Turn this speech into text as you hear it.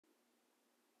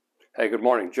Hey, good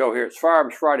morning. Joe here. It's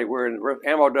Firearms Friday. We're in the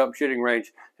ammo dump shooting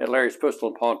range at Larry's Pistol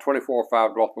and Pawn,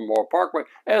 245 North Memorial Parkway,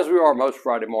 as we are most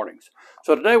Friday mornings.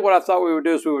 So today what I thought we would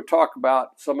do is we would talk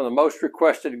about some of the most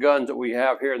requested guns that we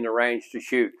have here in the range to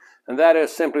shoot, and that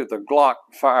is simply the Glock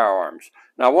firearms.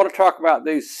 Now I want to talk about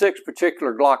these 6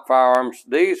 particular Glock firearms.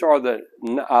 These are the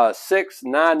 6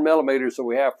 9mm that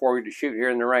we have for you to shoot here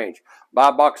in the range. Buy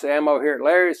a box of ammo here at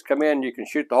Larry's. Come in, you can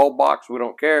shoot the whole box. We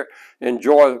don't care.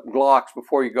 Enjoy Glocks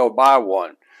before you go buy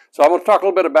one. So I'm going to talk a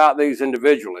little bit about these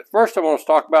individually. First, I want to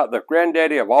talk about the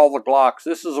granddaddy of all the Glocks.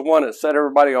 This is the one that set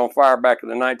everybody on fire back in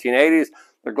the 1980s,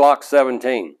 the Glock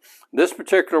 17. This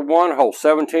particular one holds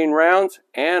 17 rounds,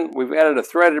 and we've added a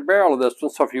threaded barrel to this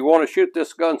one. So if you want to shoot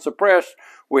this gun suppressed,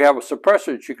 we have a suppressor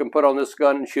that you can put on this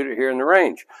gun and shoot it here in the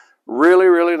range. Really,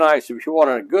 really nice. If you want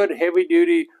a good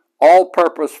heavy-duty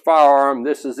all-purpose firearm,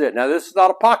 this is it. Now, this is not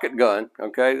a pocket gun,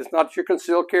 okay? It's not your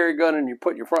concealed carry gun and you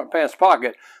put in your front pants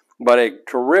pocket, but a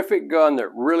terrific gun that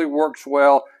really works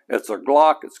well. It's a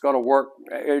Glock. It's going to work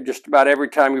just about every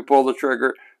time you pull the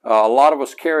trigger. A lot of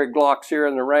us carry Glocks here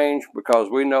in the range because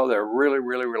we know they're really,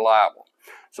 really reliable.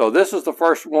 So this is the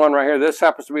first one right here. This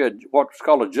happens to be what's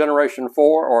called a Generation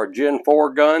 4 or a Gen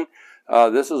 4 gun.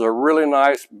 This is a really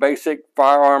nice basic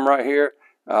firearm right here.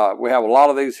 We have a lot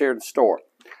of these here in the store.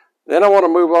 Then I want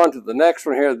to move on to the next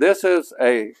one here. This is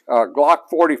a Glock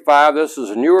 45. This is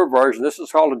a newer version. This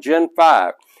is called a Gen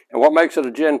 5. And what makes it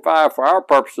a Gen 5 for our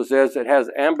purposes is it has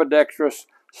ambidextrous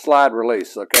slide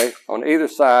release, okay? On either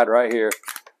side right here,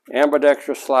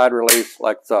 ambidextrous slide release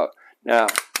like so. Now,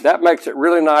 that makes it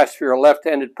really nice if you're a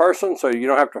left-handed person, so you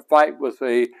don't have to fight with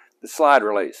the slide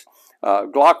release.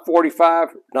 Glock 45,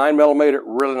 9mm,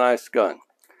 really nice gun.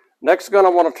 Next gun I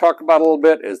want to talk about a little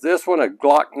bit is this one, a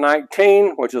Glock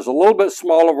 19, which is a little bit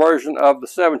smaller version of the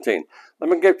 17. Let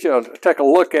me take a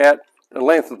look at the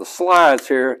length of the slides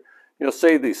here. You'll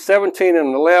see the 17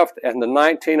 on the left and the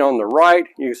 19 on the right.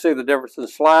 You can see the difference in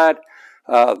slide.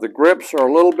 The grips are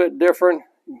a little bit different.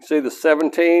 You can see the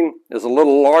 17 is a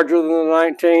little larger than the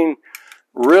 19.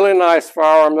 Really nice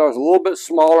firearm, though. It's a little bit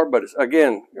smaller, but it's,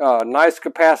 again, nice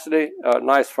capacity,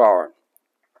 nice firearm.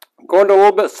 Going to a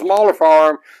little bit smaller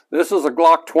firearm, this is a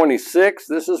Glock 26.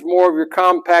 This is more of your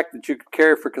compact that you could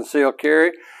carry for concealed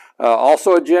carry.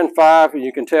 Also a Gen 5, and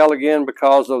you can tell again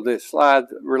because of the slide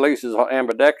releases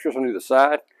ambidextrous on either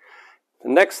side.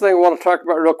 The next thing I want to talk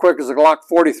about real quick is the Glock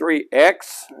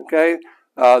 43X. Okay,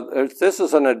 this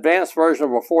is an advanced version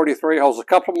of a 43. Holds a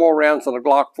couple more rounds than a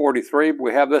Glock 43, but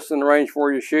we have this in the range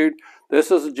for you to shoot. This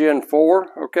is a Gen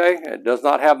 4. Okay, it does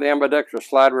not have the ambidextrous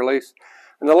slide release.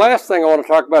 And the last thing I want to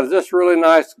talk about is this really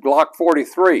nice Glock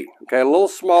 43. Okay, a little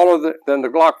smaller than the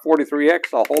Glock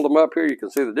 43X. I'll hold them up here. You can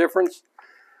see the difference.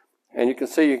 And you can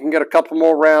see you can get a couple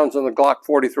more rounds in the Glock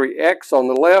 43X on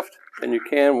the left than you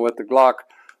can with the Glock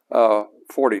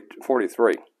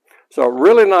 43. So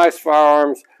really nice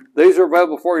firearms. These are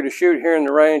available for you to shoot here in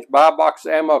the range. Buy a box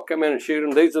of ammo, come in and shoot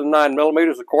them. These are the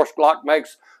 9mm. Of course, Glock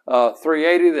makes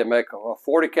 380. They make a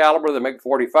 40 caliber. They make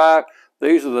 45.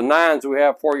 These are the 9s we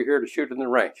have for you here to shoot in the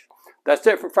range. That's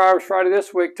it for Firearms Friday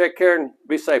this week. Take care and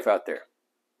be safe out there.